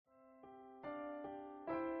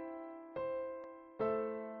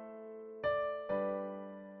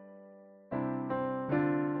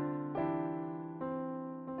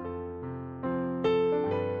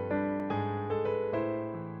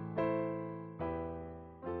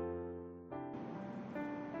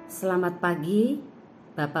Selamat pagi,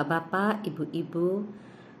 Bapak-bapak, Ibu-ibu,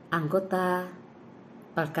 anggota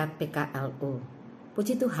Pelkat PKLU.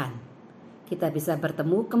 Puji Tuhan, kita bisa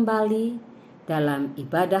bertemu kembali dalam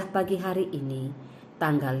ibadah pagi hari ini,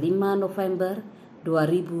 tanggal 5 November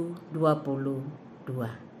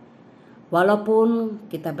 2022. Walaupun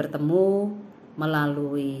kita bertemu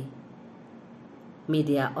melalui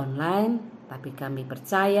media online, tapi kami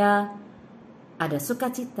percaya ada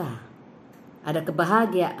sukacita, ada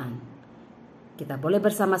kebahagiaan. Kita boleh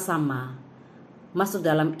bersama-sama masuk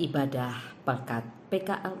dalam ibadah Pelkat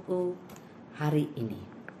PKLU hari ini.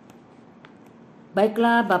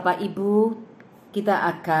 Baiklah Bapak Ibu, kita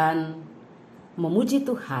akan memuji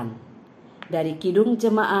Tuhan dari Kidung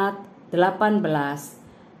Jemaat 18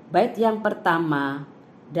 bait yang pertama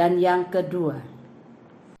dan yang kedua.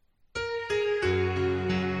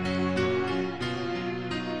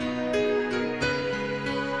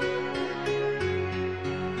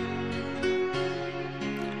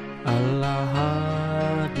 Allah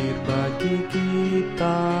hadir bagi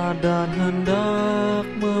kita dan hendak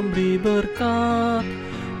memberi berkat,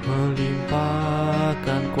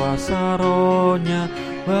 melimpahkan kuasa Roh-Nya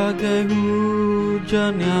bagai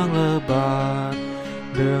hujan yang lebat.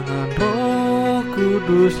 Dengan Roh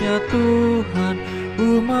Kudus-Nya Tuhan,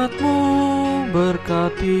 umat-Mu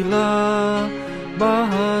berkatilah,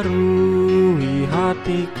 baharui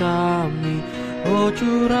hati kami, oh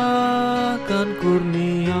curahkan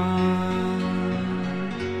kurnia.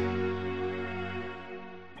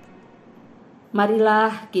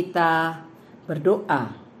 Marilah kita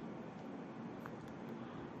berdoa.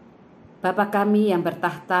 Bapa kami yang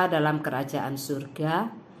bertahta dalam kerajaan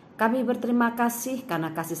surga, kami berterima kasih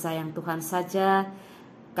karena kasih sayang Tuhan saja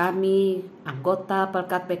kami anggota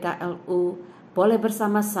Pelkat PKLU boleh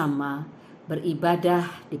bersama-sama beribadah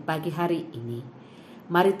di pagi hari ini.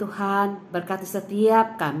 Mari Tuhan berkati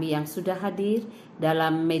setiap kami yang sudah hadir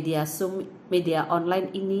dalam media online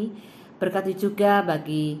ini. Berkati juga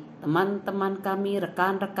bagi teman-teman kami,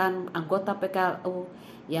 rekan-rekan anggota PKLU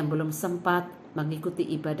yang belum sempat mengikuti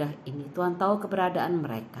ibadah ini. Tuhan tahu keberadaan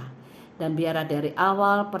mereka. Dan biarlah dari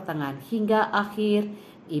awal, pertengahan hingga akhir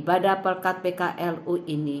ibadah Pelkat PKLU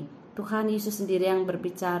ini, Tuhan Yesus sendiri yang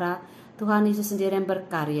berbicara, Tuhan Yesus sendiri yang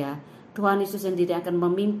berkarya, Tuhan Yesus sendiri akan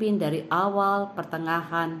memimpin dari awal,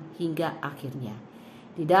 pertengahan, hingga akhirnya.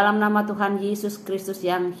 Di dalam nama Tuhan Yesus Kristus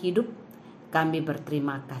yang hidup, kami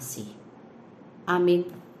berterima kasih. Amin.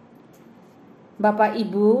 Bapak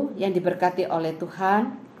Ibu yang diberkati oleh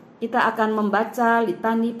Tuhan, kita akan membaca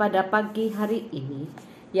litani pada pagi hari ini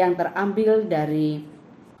yang terambil dari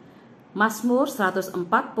Mazmur 145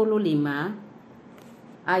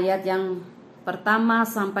 ayat yang pertama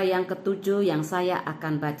sampai yang ketujuh yang saya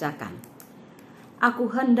akan bacakan. Aku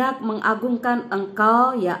hendak mengagungkan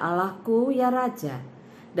Engkau, ya Allahku, ya Raja,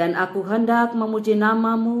 dan aku hendak memuji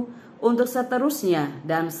nama-Mu untuk seterusnya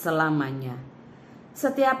dan selamanya.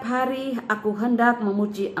 Setiap hari aku hendak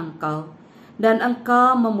memuji Engkau, dan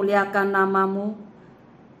Engkau memuliakan nama-Mu,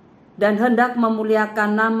 dan hendak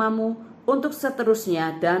memuliakan nama-Mu untuk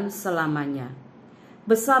seterusnya dan selamanya.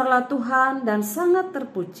 Besarlah Tuhan dan sangat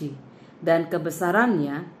terpuji, dan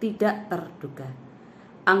kebesarannya tidak terduga.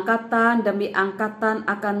 Angkatan demi angkatan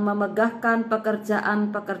akan memegahkan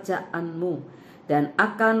pekerjaan-pekerjaan-Mu dan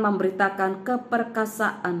akan memberitakan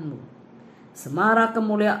keperkasaan-Mu. Semara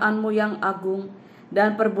kemuliaan-Mu yang agung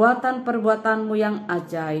dan perbuatan-perbuatan-Mu yang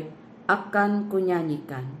ajaib akan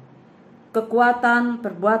kunyanyikan. Kekuatan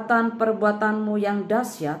perbuatan-perbuatan-Mu yang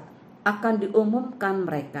dahsyat akan diumumkan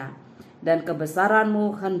mereka, dan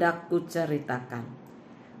kebesaran-Mu hendak kuceritakan.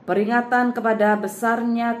 Peringatan kepada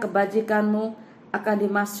besarnya kebajikan-Mu akan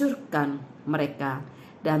dimasyhurkan mereka,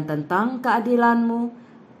 dan tentang keadilan-Mu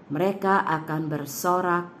mereka akan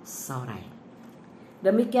bersorak-sorai.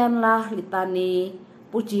 Demikianlah litani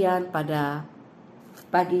pujian pada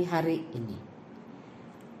pagi hari ini.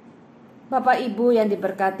 Bapak Ibu yang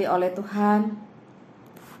diberkati oleh Tuhan,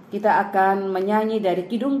 kita akan menyanyi dari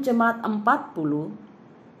Kidung Jemaat 40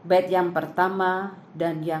 bait yang pertama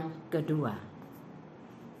dan yang kedua.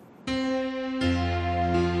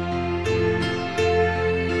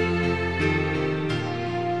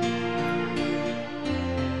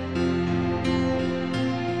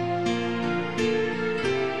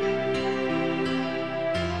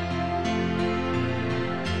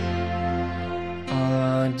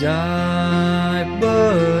 Ajaib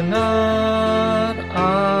benar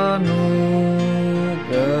anugerah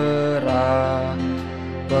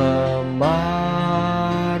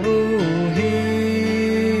pembaru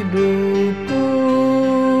hidupku.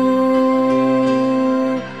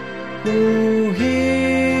 Ku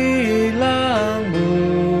hilang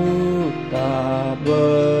buta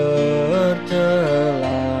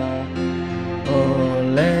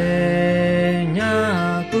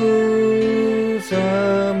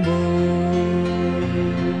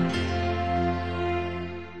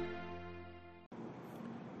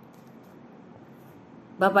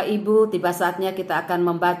Bapak Ibu, tiba saatnya kita akan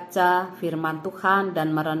membaca firman Tuhan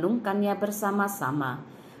dan merenungkannya bersama-sama.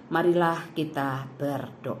 Marilah kita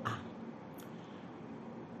berdoa.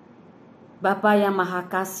 Bapa yang Maha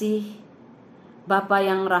Kasih, Bapa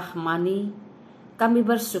yang Rahmani, kami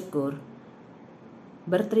bersyukur,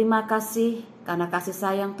 berterima kasih karena kasih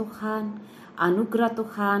sayang Tuhan, anugerah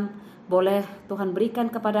Tuhan, boleh Tuhan berikan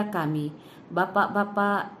kepada kami,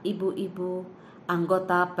 Bapak-bapak, ibu-ibu,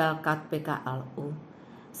 anggota Pelkat PKLU.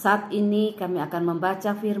 Saat ini kami akan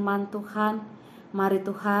membaca firman Tuhan. Mari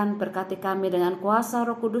Tuhan berkati kami dengan kuasa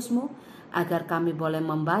Roh Kudus-Mu, agar kami boleh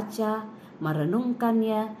membaca,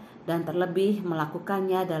 merenungkannya, dan terlebih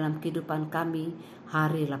melakukannya dalam kehidupan kami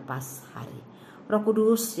hari lepas hari. Roh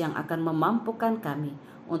Kudus yang akan memampukan kami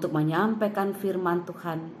untuk menyampaikan firman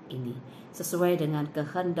Tuhan ini sesuai dengan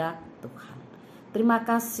kehendak Tuhan. Terima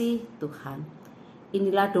kasih Tuhan.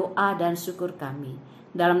 Inilah doa dan syukur kami.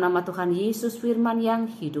 Dalam nama Tuhan Yesus firman yang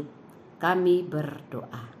hidup, kami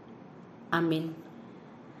berdoa. Amin.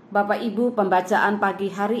 Bapak Ibu, pembacaan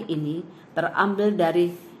pagi hari ini terambil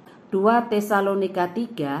dari 2 Tesalonika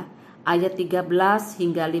 3 ayat 13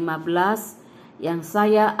 hingga 15 yang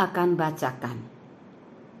saya akan bacakan.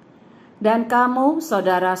 Dan kamu,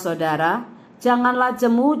 saudara-saudara, janganlah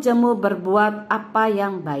jemu-jemu berbuat apa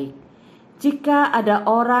yang baik. Jika ada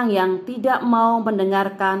orang yang tidak mau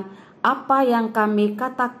mendengarkan apa yang kami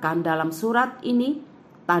katakan dalam surat ini,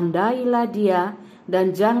 tandailah dia dan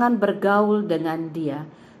jangan bergaul dengan dia,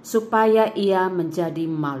 supaya ia menjadi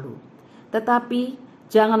malu. Tetapi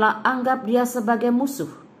janganlah anggap dia sebagai musuh,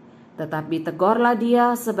 tetapi tegurlah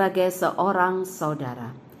dia sebagai seorang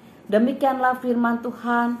saudara. Demikianlah firman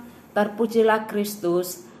Tuhan. Terpujilah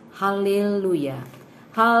Kristus. Haleluya.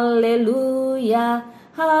 Haleluya.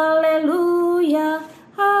 Haleluya.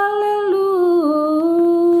 Haleluya.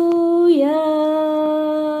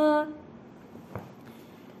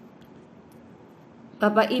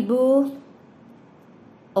 Bapak Ibu,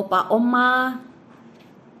 Opa Oma,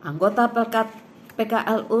 anggota Pelkat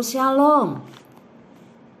PKLU, Shalom.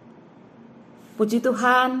 Puji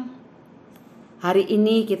Tuhan, hari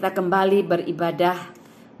ini kita kembali beribadah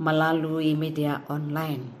melalui media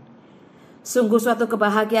online. Sungguh suatu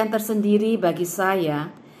kebahagiaan tersendiri bagi saya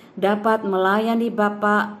dapat melayani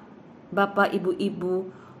Bapak, Ibu-ibu,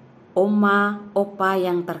 Oma, Opa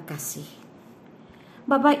yang terkasih.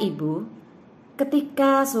 Bapak Ibu,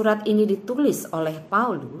 ketika surat ini ditulis oleh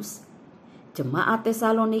Paulus, jemaat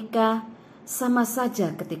Tesalonika sama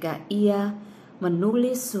saja ketika ia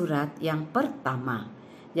menulis surat yang pertama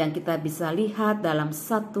yang kita bisa lihat dalam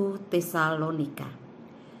 1 Tesalonika.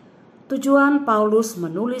 Tujuan Paulus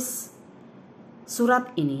menulis surat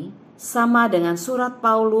ini sama dengan surat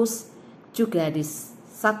Paulus juga di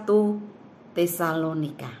 1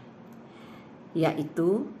 Tesalonika,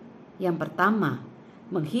 yaitu yang pertama,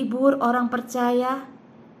 menghibur orang percaya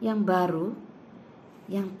yang baru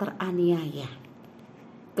yang teraniaya.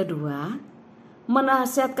 Kedua,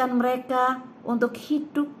 menasihatkan mereka untuk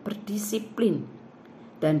hidup berdisiplin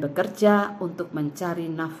dan bekerja untuk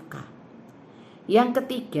mencari nafkah. Yang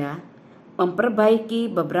ketiga,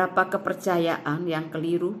 memperbaiki beberapa kepercayaan yang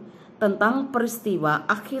keliru tentang peristiwa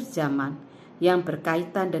akhir zaman yang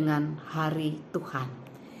berkaitan dengan hari Tuhan.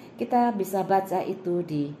 Kita bisa baca itu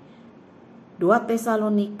di 2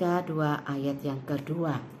 Tesalonika 2 ayat yang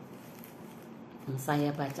kedua. Yang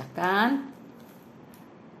saya bacakan,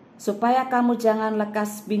 supaya kamu jangan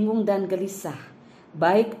lekas bingung dan gelisah,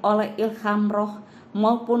 baik oleh ilham roh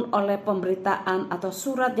maupun oleh pemberitaan atau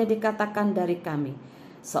surat yang dikatakan dari kami,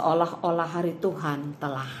 seolah-olah hari Tuhan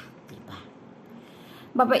telah tiba.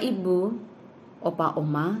 Bapak Ibu, Opa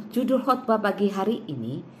Oma, judul khotbah pagi hari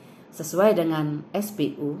ini sesuai dengan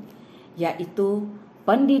SBU, yaitu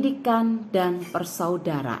pendidikan dan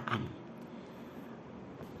persaudaraan.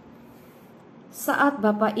 Saat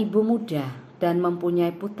Bapak Ibu muda dan mempunyai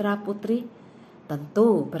putra-putri,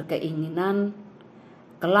 tentu berkeinginan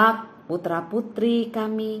kelak putra-putri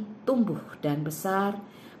kami tumbuh dan besar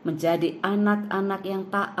menjadi anak-anak yang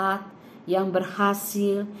taat, yang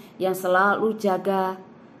berhasil, yang selalu jaga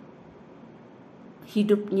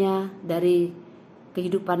hidupnya dari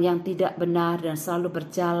kehidupan yang tidak benar dan selalu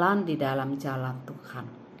berjalan di dalam jalan Tuhan.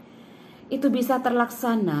 Itu bisa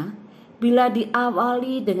terlaksana bila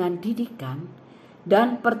diawali dengan didikan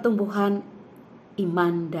dan pertumbuhan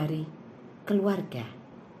iman dari keluarga.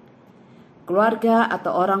 Keluarga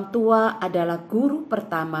atau orang tua adalah guru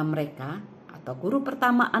pertama mereka atau guru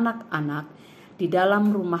pertama anak-anak di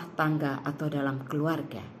dalam rumah tangga atau dalam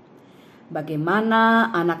keluarga.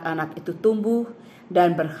 Bagaimana anak-anak itu tumbuh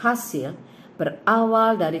dan berhasil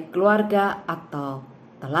berawal dari keluarga atau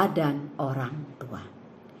teladan orang tua.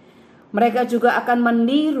 Mereka juga akan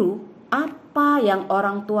meniru apa yang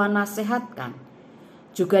orang tua nasihatkan,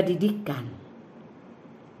 juga didikan.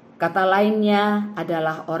 Kata lainnya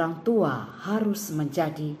adalah orang tua harus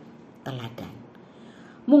menjadi teladan.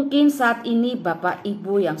 Mungkin saat ini Bapak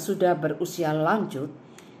Ibu yang sudah berusia lanjut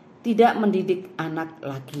tidak mendidik anak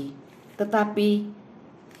lagi, tetapi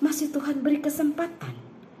masih Tuhan beri kesempatan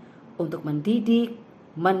untuk mendidik,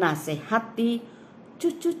 menasehati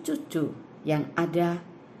cucu-cucu yang ada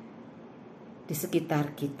di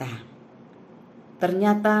sekitar kita.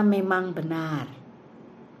 Ternyata memang benar,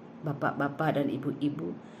 Bapak-bapak dan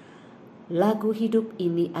Ibu-ibu, lagu hidup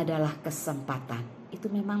ini adalah kesempatan. Itu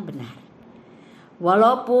memang benar.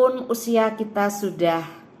 Walaupun usia kita sudah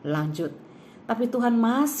lanjut, tapi Tuhan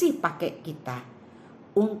masih pakai kita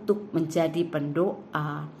untuk menjadi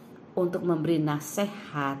pendoa, untuk memberi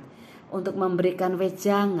nasihat, untuk memberikan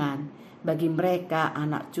wejangan bagi mereka,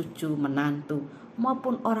 anak cucu, menantu,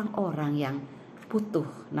 maupun orang-orang yang butuh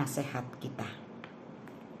nasihat kita.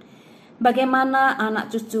 Bagaimana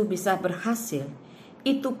anak cucu bisa berhasil?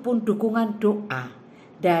 Itu pun dukungan doa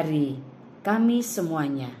dari kami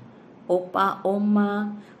semuanya, opa,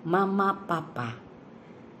 oma, mama, papa.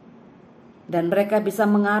 Dan mereka bisa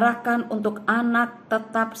mengarahkan untuk anak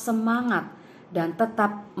tetap semangat dan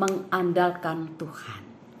tetap mengandalkan Tuhan.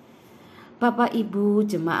 Bapak Ibu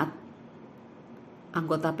jemaat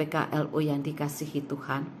anggota PKLU yang dikasihi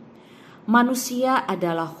Tuhan, manusia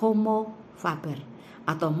adalah homo faber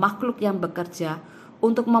atau makhluk yang bekerja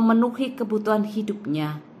untuk memenuhi kebutuhan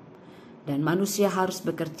hidupnya, dan manusia harus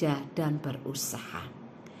bekerja dan berusaha.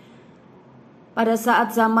 Pada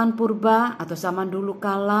saat zaman purba atau zaman dulu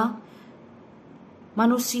kala,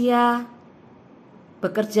 manusia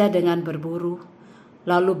bekerja dengan berburu,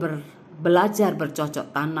 lalu belajar bercocok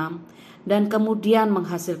tanam, dan kemudian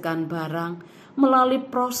menghasilkan barang melalui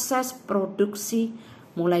proses produksi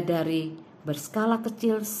mulai dari berskala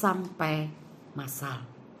kecil sampai massal.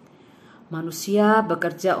 Manusia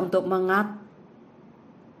bekerja untuk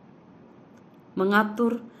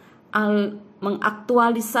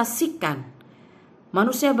mengaktualisasikan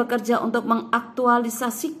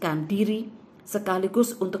diri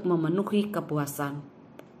sekaligus untuk memenuhi kepuasan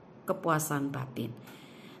batin.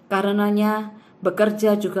 Karenanya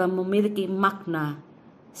bekerja juga memiliki makna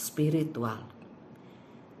spiritual.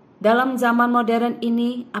 Dalam zaman modern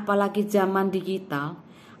ini, apalagi zaman digital,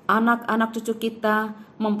 anak-anak cucu kita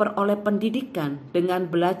memperoleh pendidikan dengan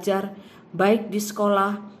belajar baik di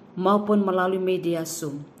sekolah maupun melalui media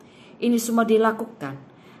Zoom. Ini semua dilakukan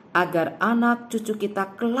agar anak cucu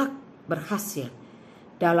kita kelak berhasil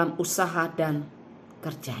dalam usaha dan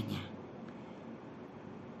kerjanya.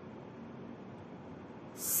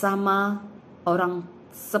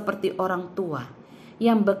 Seperti orang tua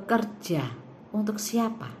yang bekerja untuk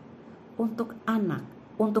siapa? Untuk anak,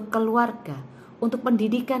 untuk keluarga, untuk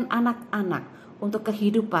pendidikan anak-anak, untuk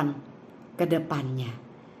kehidupan ke depannya.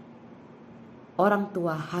 Orang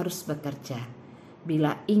tua harus bekerja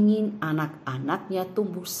bila ingin anak-anaknya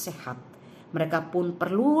tumbuh sehat. Mereka pun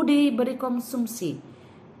perlu diberi konsumsi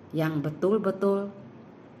yang betul-betul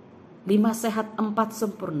 5 sehat 4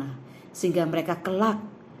 sempurna, sehingga mereka kelak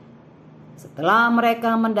setelah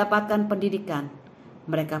mereka mendapatkan pendidikan,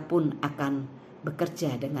 mereka pun akan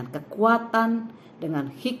bekerja dengan kekuatan, dengan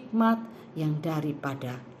hikmat yang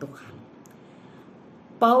daripada Tuhan.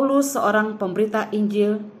 Paulus, seorang pemberita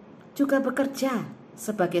Injil, juga bekerja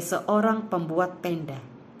sebagai seorang pembuat tenda.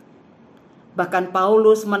 Bahkan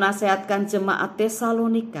Paulus menasihatkan jemaat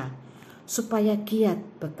Tesalonika supaya giat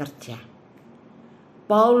bekerja.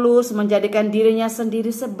 Paulus menjadikan dirinya sendiri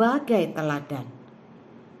sebagai teladan.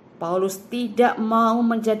 Paulus tidak mau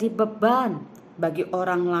menjadi beban bagi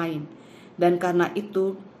orang lain, dan karena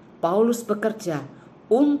itu Paulus bekerja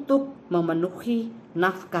untuk memenuhi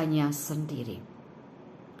nafkahnya sendiri.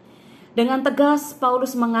 Dengan tegas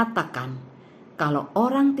Paulus mengatakan, kalau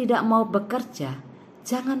orang tidak mau bekerja,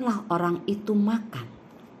 janganlah orang itu makan.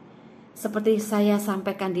 Seperti saya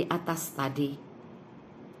sampaikan di atas tadi,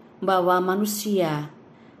 bahwa manusia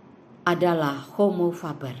adalah homo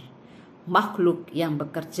faber, makhluk yang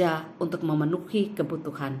bekerja untuk memenuhi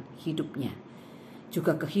kebutuhan hidupnya,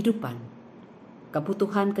 juga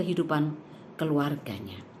kebutuhan kehidupan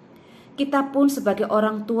keluarganya. Kita pun sebagai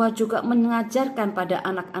orang tua juga mengajarkan pada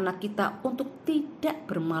anak-anak kita untuk tidak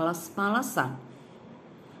bermalas-malasan.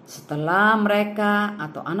 Setelah mereka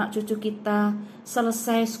atau anak cucu kita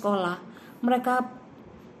selesai sekolah,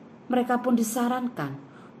 mereka pun disarankan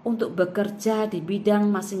untuk bekerja di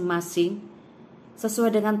bidang masing-masing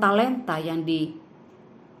sesuai dengan talenta yang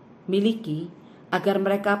dimiliki, agar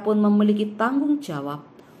mereka pun memiliki tanggung jawab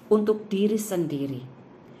untuk diri sendiri.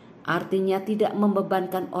 artinya tidak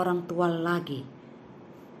membebankan orang tua lagi.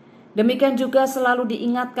 Demikian juga selalu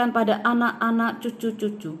diingatkan pada anak-anak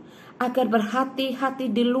cucu-cucu agar berhati-hati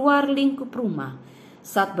di luar lingkup rumah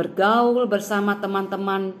saat bergaul bersama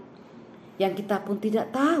teman-teman yang kita pun tidak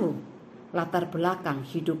tahu latar belakang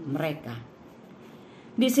hidup mereka.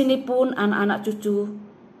 Di sini pun anak-anak cucu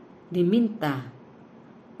diminta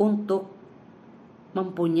untuk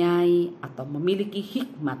mempunyai atau memiliki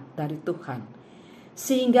hikmat dari Tuhan,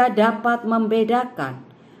 sehingga dapat membedakan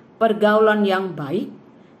pergaulan yang baik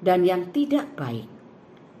dan yang tidak baik,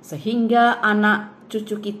 sehingga anak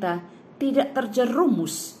cucu kita tidak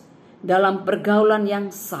terjerumus dalam pergaulan yang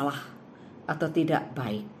salah atau tidak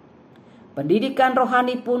baik. Pendidikan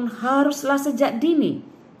rohani pun haruslah sejak dini.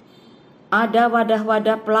 Ada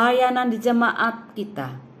wadah-wadah pelayanan di jemaat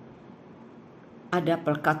kita. Ada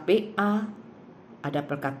pelkat PA, ada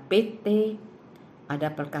pelkat PT, ada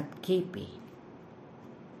pelkat GP.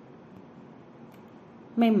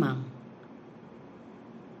 Memang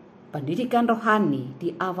pendidikan rohani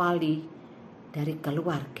diawali dari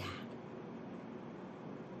keluarga.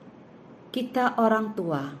 Kita orang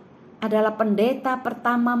tua adalah pendeta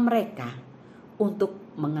pertama mereka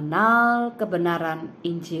untuk mengenal kebenaran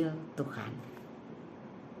Injil Tuhan.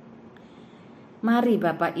 Mari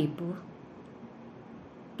Bapak Ibu,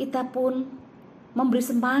 kita pun memberi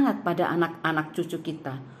semangat pada anak-anak cucu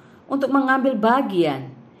kita untuk mengambil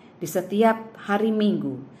bagian di setiap hari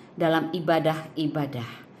Minggu dalam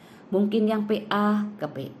ibadah-ibadah. Mungkin yang PA ke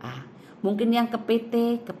PA, mungkin yang ke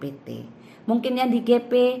PT ke PT, mungkin yang di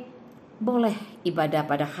GP boleh ibadah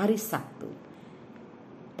pada hari Sabtu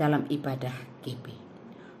dalam ibadah GP.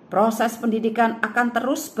 Proses pendidikan akan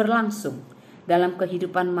terus berlangsung dalam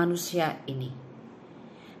kehidupan manusia ini.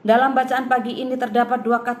 Dalam bacaan pagi ini terdapat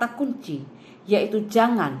dua kata kunci, yaitu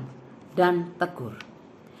jangan dan tegur.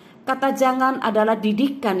 Kata jangan adalah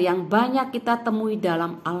didikan yang banyak kita temui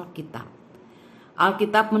dalam Alkitab.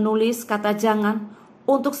 Alkitab menulis kata jangan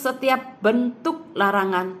untuk setiap bentuk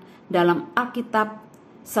larangan dalam Alkitab,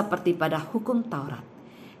 seperti pada hukum Taurat,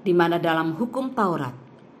 di mana dalam hukum Taurat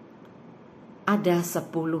ada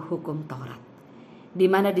 10 hukum Taurat, di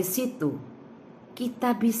mana di situ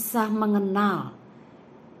kita bisa mengenal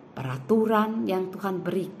peraturan yang Tuhan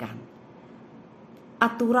berikan.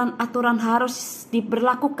 Aturan-aturan harus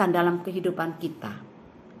diberlakukan dalam kehidupan kita,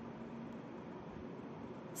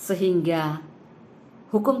 sehingga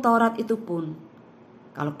hukum Taurat itu pun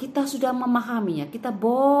kalau kita sudah memahaminya, kita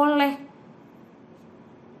boleh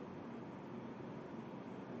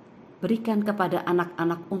berikan kepada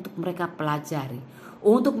anak-anak untuk mereka pelajari,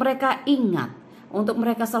 untuk mereka ingat, untuk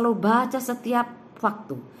mereka selalu baca setiap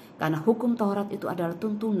waktu. Karena hukum Taurat itu adalah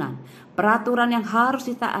tuntunan, peraturan yang harus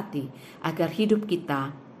ditaati agar hidup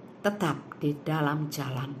kita tetap di dalam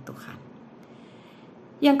jalan Tuhan.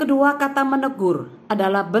 Yang kedua, kata menegur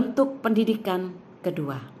adalah bentuk pendidikan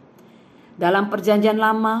kedua. Dalam perjanjian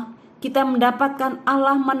lama, kita mendapatkan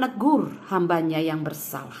Allah menegur hambanya yang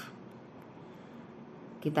bersalah.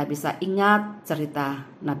 Kita bisa ingat cerita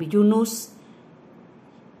Nabi Yunus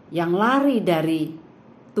yang lari dari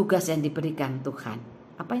tugas yang diberikan Tuhan.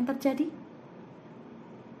 Apa yang terjadi?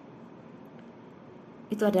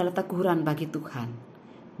 Itu adalah teguran bagi Tuhan,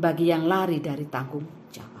 bagi yang lari dari tanggung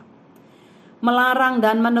jawab. Melarang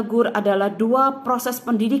dan menegur adalah dua proses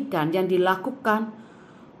pendidikan yang dilakukan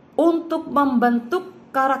untuk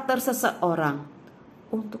membentuk karakter seseorang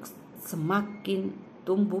untuk semakin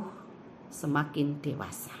tumbuh, semakin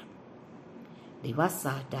dewasa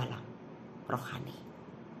dalam rohani.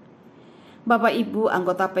 Bapak Ibu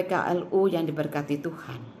anggota PKLU yang diberkati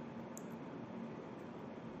Tuhan,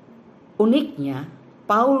 uniknya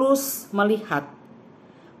Paulus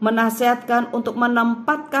menasihatkan untuk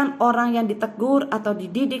menempatkan orang yang ditegur atau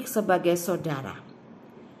dididik sebagai saudara.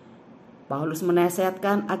 Paulus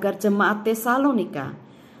menasihatkan agar jemaat Tesalonika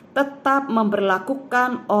tetap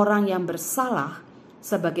memperlakukan orang yang bersalah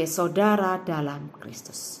sebagai saudara dalam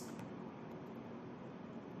Kristus.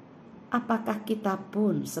 Apakah kita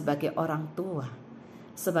pun sebagai orang tua,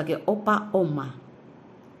 sebagai opa oma,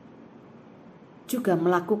 juga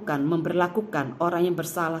memperlakukan orang yang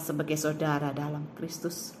bersalah sebagai saudara dalam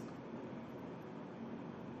Kristus?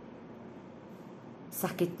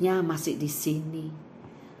 Sakitnya masih di sini,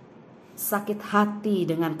 sakit hati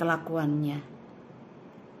dengan kelakuannya.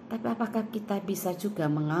 Tapi apakah kita bisa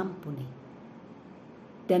juga mengampuni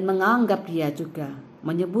dan menganggap dia juga,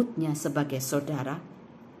 menyebutnya sebagai saudara?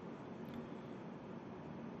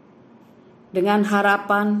 Dengan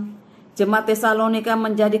harapan jemaat Tesalonika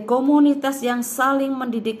menjadi komunitas yang saling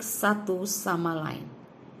mendidik satu sama lain,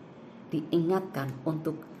 diingatkan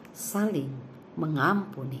untuk saling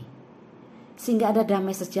mengampuni, sehingga ada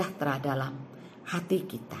damai sejahtera dalam hati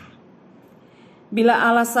kita. Bila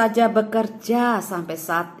Allah saja bekerja sampai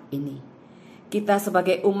saat ini, kita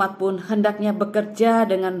sebagai umat pun hendaknya bekerja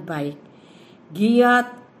dengan baik,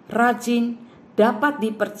 giat, rajin, dapat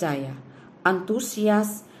dipercaya,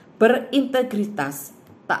 antusias, berintegritas,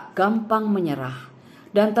 tak gampang menyerah,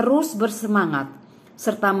 dan terus bersemangat,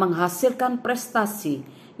 serta menghasilkan prestasi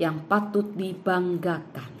yang patut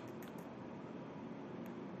dibanggakan.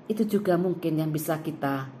 Itu juga mungkin yang bisa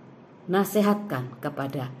kita nasihatkan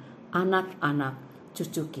kepada anak-anak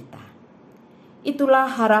cucu kita. Itulah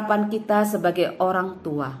harapan kita sebagai orang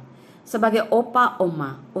tua, sebagai opa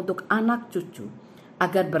oma untuk anak cucu,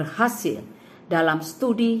 agar berhasil dalam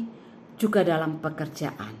studi juga dalam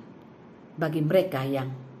pekerjaan bagi mereka yang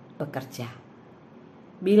bekerja.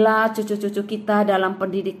 Bila cucu-cucu kita dalam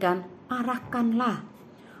pendidikan, arahkanlah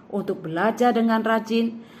untuk belajar dengan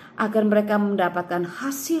rajin agar mereka mendapatkan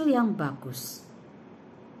hasil yang bagus.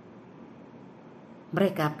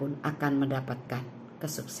 Mereka pun akan mendapatkan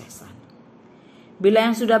kesuksesan. Bila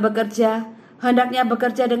yang sudah bekerja, hendaknya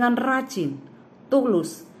bekerja dengan rajin,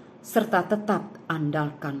 tulus, serta tetap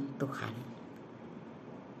andalkan Tuhan.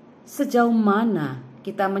 Sejauh mana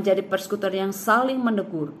kita menjadi persekutuan yang saling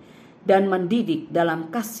menegur dan mendidik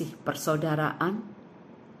dalam kasih persaudaraan?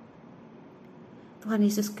 Tuhan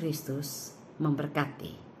Yesus Kristus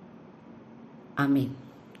memberkati. Amin.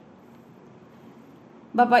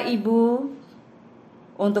 Bapak Ibu,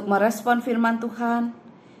 untuk merespon firman Tuhan,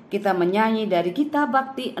 kita menyanyi dari Kitab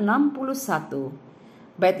Bakti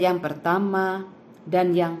 61, bait yang pertama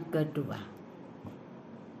dan yang kedua.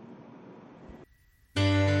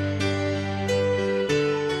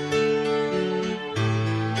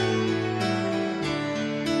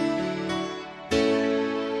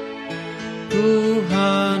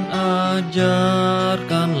 Tuhan,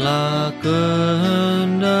 ajarkanlah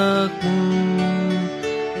kehendak-Mu,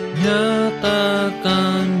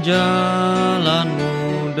 nyatakan jalan-Mu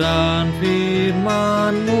dan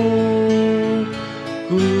firman-Mu.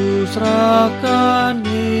 Ku serahkan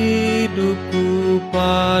hidupku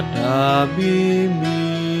pada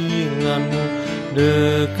bimbingan-Mu,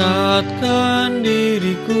 dekatkan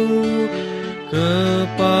diriku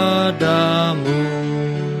kepadamu.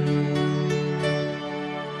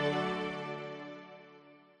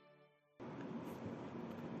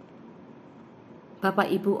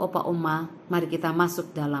 Bapak, Ibu, Opa, Oma, mari kita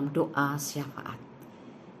masuk dalam doa syafaat.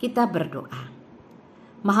 Kita berdoa.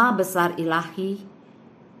 Maha besar Ilahi,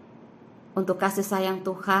 untuk kasih sayang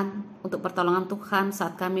Tuhan, untuk pertolongan Tuhan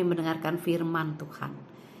saat kami mendengarkan firman Tuhan.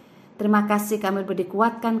 Terima kasih kami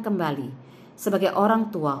dikuatkan kembali. Sebagai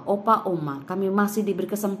orang tua, Opa, Oma, kami masih diberi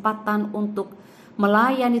kesempatan untuk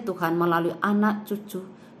melayani Tuhan melalui anak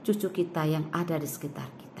cucu kita yang ada di sekitar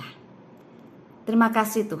kita. Terima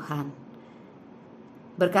kasih Tuhan.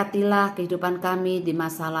 Berkatilah kehidupan kami di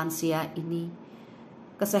masa lansia ini.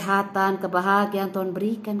 Kesehatan, kebahagiaan Tuhan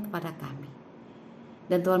berikan kepada kami.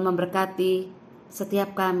 Dan Tuhan memberkati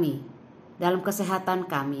setiap kami dalam kesehatan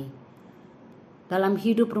kami. Dalam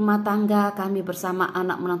hidup rumah tangga kami bersama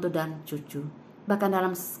anak menantu dan cucu. Bahkan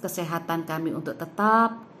dalam kesehatan kami untuk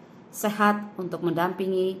tetap sehat untuk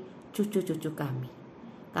mendampingi cucu-cucu kami.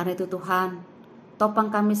 Karena itu Tuhan,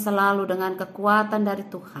 topang kami selalu dengan kekuatan dari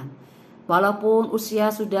Tuhan. Walaupun usia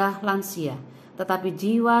sudah lansia, tetapi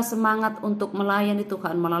jiwa semangat untuk melayani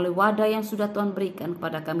Tuhan melalui wadah yang sudah Tuhan berikan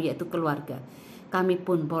kepada kami, yaitu keluarga. Kami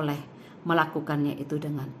pun boleh melakukannya itu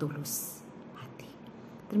dengan tulus hati.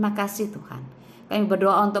 Terima kasih Tuhan. Kami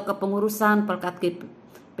berdoa untuk kepengurusan Pelkat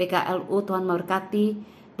PKLU, Tuhan memberkati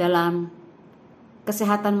dalam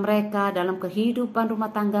kesehatan mereka, dalam kehidupan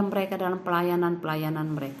rumah tangga mereka, dalam pelayanan-pelayanan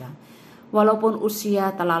mereka. Walaupun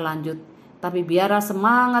usia telah lanjut, tapi biarlah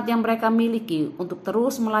semangat yang mereka miliki untuk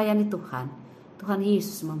terus melayani Tuhan. Tuhan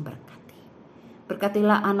Yesus memberkati.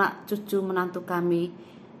 Berkatilah anak cucu menantu kami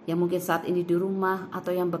yang mungkin saat ini di rumah atau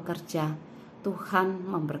yang bekerja. Tuhan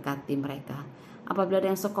memberkati mereka. Apabila ada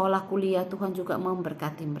yang sekolah, kuliah, Tuhan juga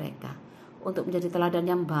memberkati mereka untuk menjadi teladan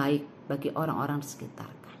yang baik bagi orang-orang di sekitar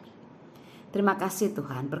kami. Terima kasih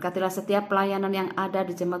Tuhan. Berkatilah setiap pelayanan yang ada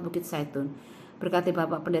di Jemaat Bukit Zaitun. Berkati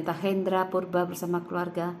Bapak Pendeta Hendra Purba bersama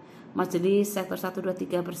keluarga, Majelis Sektor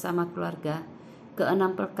 123 bersama keluarga,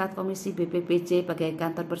 ke-6 Pelkat Komisi BPPJ bagai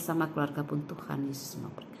kantor bersama keluarga pun Tuhan Yesus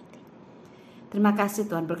memberkati. Terima kasih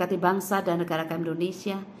Tuhan, berkati bangsa dan negara kami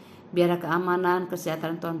Indonesia. Biarlah keamanan,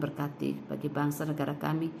 kesejahteraan Tuhan berkati bagi bangsa negara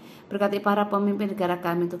kami. Berkati para pemimpin negara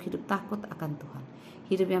kami untuk hidup takut akan Tuhan.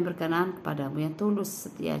 Hidup yang berkenan kepadamu, yang tulus,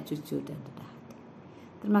 setia, jujur, dan rendah hati.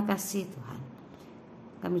 Terima kasih Tuhan.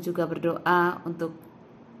 Kami juga berdoa untuk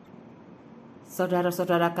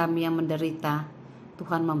saudara-saudara kami yang menderita.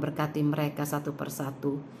 Tuhan memberkati mereka satu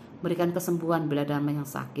persatu, berikan kesembuhan bila ada yang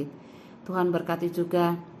sakit. Tuhan berkati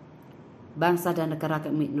juga bangsa dan negara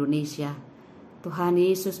kami Indonesia. Tuhan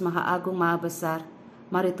Yesus Maha Agung, Maha Besar,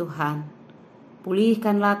 mari Tuhan,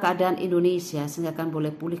 pulihkanlah keadaan Indonesia sehingga kami boleh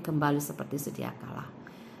pulih kembali seperti sedia kala.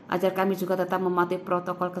 Ajar kami juga tetap mematuhi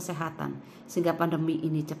protokol kesehatan sehingga pandemi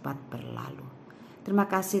ini cepat berlalu. Terima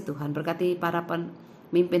kasih Tuhan, berkati para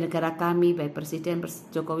pemimpin negara kami, baik Presiden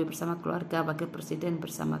Jokowi bersama keluarga, Wakil Presiden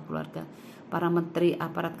bersama keluarga, para menteri,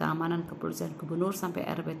 aparat keamanan, kepolisian, gubernur sampai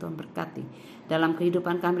RW. Tuhan berkati dalam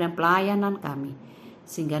kehidupan kami dan pelayanan kami,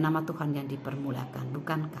 sehingga nama Tuhan yang dipermulakan,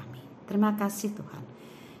 bukan kami. Terima kasih Tuhan.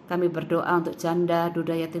 Kami berdoa untuk janda,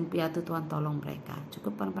 duda, yatim piatu, Tuhan tolong mereka,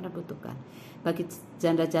 cukup pada butuhkan. Bagi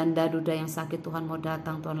janda-janda, duda yang sakit, Tuhan mau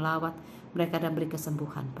datang, Tuhan lawat mereka dan beri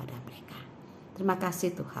kesembuhan pada mereka. Terima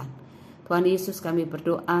kasih Tuhan. Tuhan Yesus, kami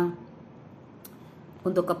berdoa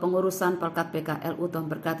untuk kepengurusan Pelkat PKLU,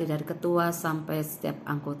 Tuhan berkati dari ketua sampai setiap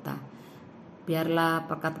anggota.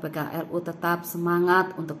 Biarlah Pelkat PKLU tetap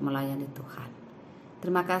semangat untuk melayani Tuhan.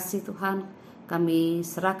 Terima kasih Tuhan, kami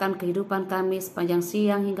serahkan kehidupan kami sepanjang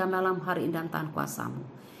siang hingga malam hari ini dalam tangan kuasa-Mu.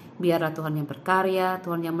 Biarlah Tuhan yang berkarya,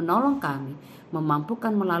 Tuhan yang menolong kami,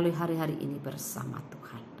 memampukan melalui hari-hari ini bersama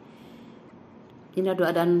Tuhan. Inilah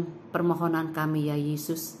doa dan permohonan kami ya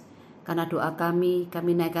Yesus. Karena doa kami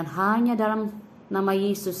naikkan hanya dalam nama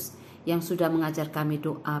Yesus yang sudah mengajar kami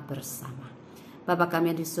doa bersama. Bapa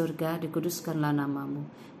kami yang di surga, dikuduskanlah nama-Mu.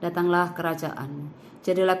 Datanglah kerajaan-Mu.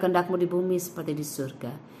 Jadilah kehendak-Mu di bumi seperti di surga.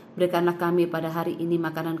 Berikanlah kami pada hari ini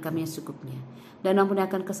makanan kami yang secukupnya. Dan ampuni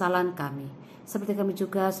akan kesalahan kami, seperti kami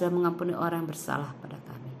juga sudah mengampuni orang yang bersalah pada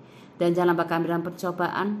kami. Dan jangan bawa kami dalam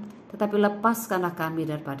pencobaan, tetapi lepaskanlah kami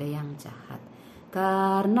daripada yang jahat.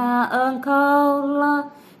 Karena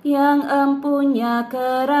Engkaulah yang empunya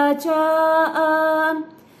kerajaan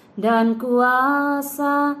dan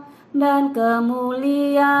kuasa dan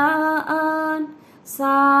kemuliaan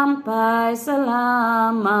sampai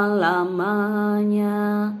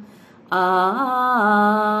selama-lamanya.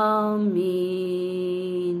 Amin.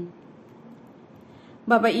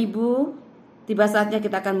 Bapak Ibu, tiba saatnya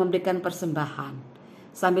kita akan memberikan persembahan.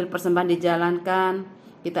 Sambil persembahan dijalankan,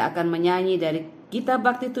 kita akan menyanyi dari Kitab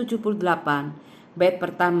Bakti 78, bait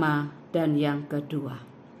pertama dan yang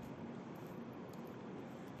kedua.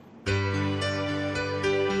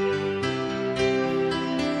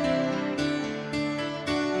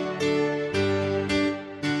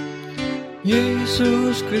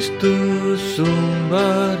 Yesus Kristus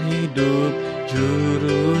sumber hidup,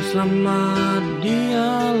 juru selamat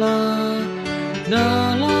Dialah.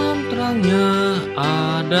 Dalam terangnya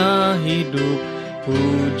ada hidup,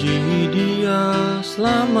 puji Dia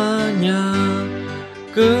selamanya.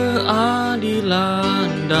 Keadilan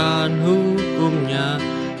dan hukumnya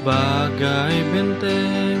bagai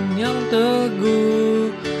benteng yang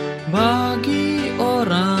teguh bagi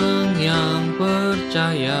orang yang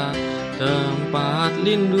percaya, tempat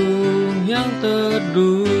lindung yang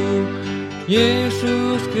teduh.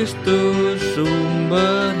 Yesus Kristus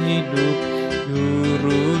sumber hidup,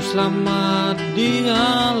 juru selamat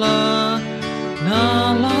Dialah.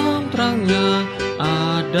 Dalam terangnya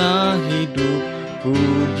ada hidup,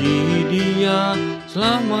 puji Dia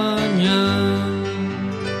selamanya.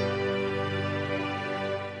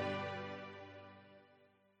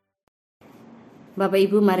 Bapak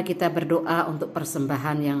Ibu, mari kita berdoa untuk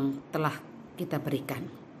persembahan yang telah kita berikan.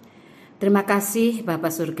 Terima kasih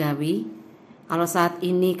Bapa Surgawi, kalau saat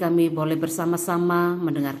ini kami boleh bersama-sama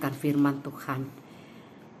mendengarkan firman Tuhan.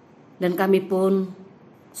 Dan kami pun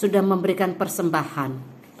sudah memberikan persembahan.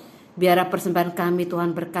 Biarlah persembahan kami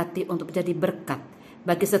Tuhan berkati untuk menjadi berkat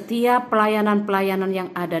bagi setiap pelayanan-pelayanan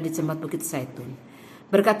yang ada di Jemaat Bukit Zaitun.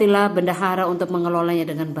 Berkatilah bendahara untuk mengelolanya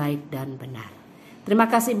dengan baik dan benar. Terima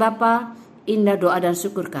kasih Bapa. Indah doa dan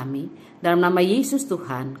syukur kami. Dalam nama Yesus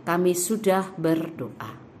Tuhan, kami sudah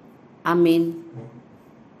berdoa. Amin.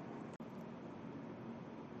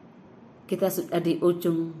 Kita sudah di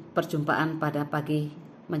ujung perjumpaan pada pagi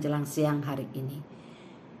menjelang siang hari ini.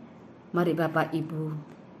 Mari Bapak Ibu,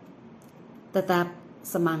 tetap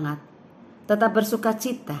semangat, tetap bersuka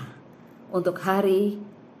cita untuk hari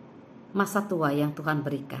masa tua yang Tuhan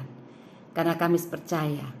berikan. Karena kami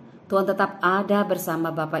percaya Tuhan tetap ada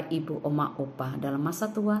bersama Bapak Ibu, Oma Opa dalam masa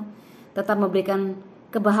tua, tetap memberikan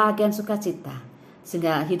kebahagiaan sukacita,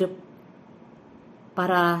 sehingga hidup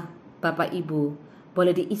para Bapak Ibu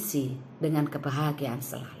boleh diisi dengan kebahagiaan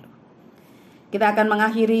selalu. Kita akan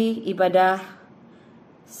mengakhiri ibadah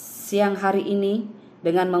siang hari ini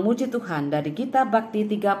dengan memuji Tuhan dari Kitab Bakti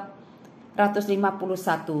 351,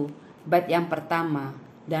 bait yang pertama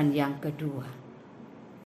dan yang kedua.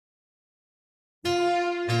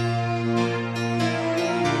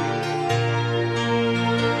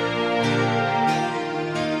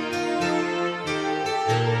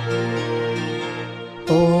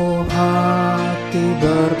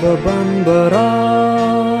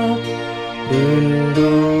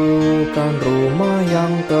 rumah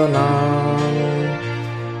yang tenang.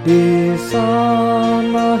 Di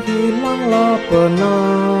sana hilanglah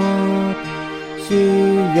penat.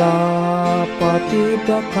 Siapa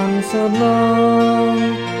tidak kan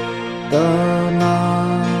senang,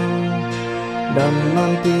 tenang, dan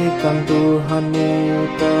nantikan Tuhanmu.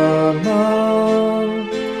 Tenang,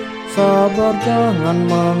 sabar, jangan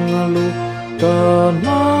mengeluh.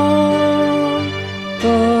 Tenang,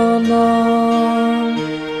 tenang,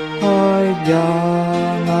 hai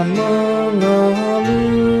jangan mengeluh.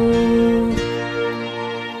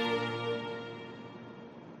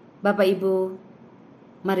 Bapak Ibu,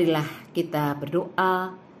 marilah kita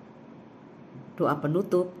berdoa, doa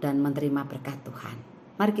penutup dan menerima berkat Tuhan.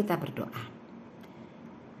 Mari kita berdoa.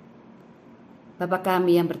 Bapa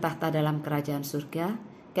kami yang bertahta dalam kerajaan surga,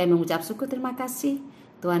 kami mengucap syukur terima kasih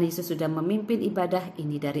Tuhan Yesus sudah memimpin ibadah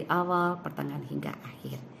ini dari awal, pertengahan hingga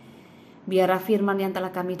akhir. Biarlah firman yang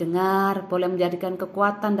telah kami dengar boleh menjadikan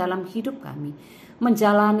kekuatan dalam hidup kami,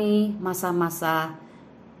 menjalani masa-masa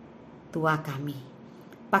tua kami.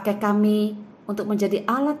 Pakai kami untuk menjadi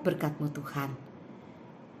alat berkat-Mu Tuhan,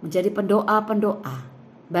 menjadi pendoa-pendoa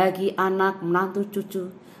bagi anak, menantu, cucu,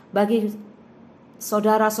 bagi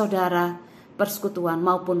saudara-saudara, persekutuan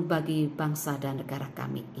maupun bagi bangsa dan negara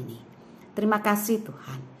kami ini. Terima kasih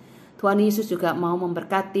Tuhan. Tuhan Yesus juga mau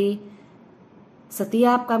memberkati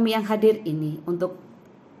setiap kami yang hadir ini untuk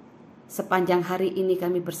sepanjang hari ini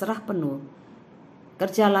kami berserah penuh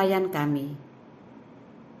kerja layan kami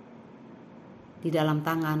di dalam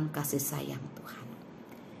tangan kasih sayang Tuhan.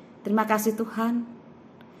 Terima kasih Tuhan.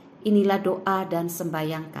 Inilah doa dan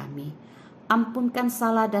sembahyang kami. Ampunkan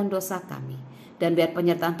salah dan dosa kami. Dan biar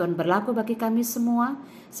penyertaan Tuhan berlaku bagi kami semua,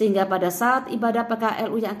 sehingga pada saat ibadah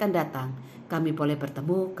PKLU yang akan datang, kami boleh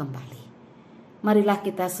bertemu kembali. Marilah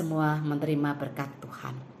kita semua menerima berkat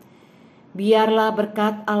Tuhan. Biarlah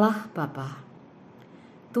berkat Allah Bapa,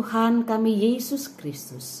 Tuhan kami Yesus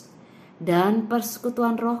Kristus, dan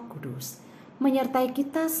persekutuan Roh Kudus menyertai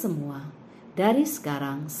kita semua dari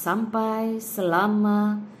sekarang sampai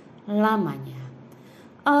selama-lamanya.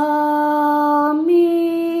 Amin.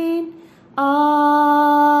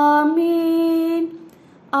 Amin.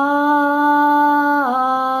 Amin.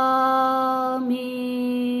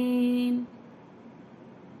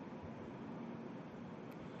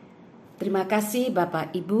 Terima kasih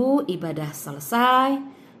Bapak Ibu, ibadah selesai.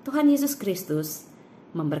 Tuhan Yesus Kristus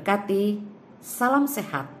memberkati. Salam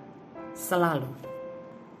sehat selalu.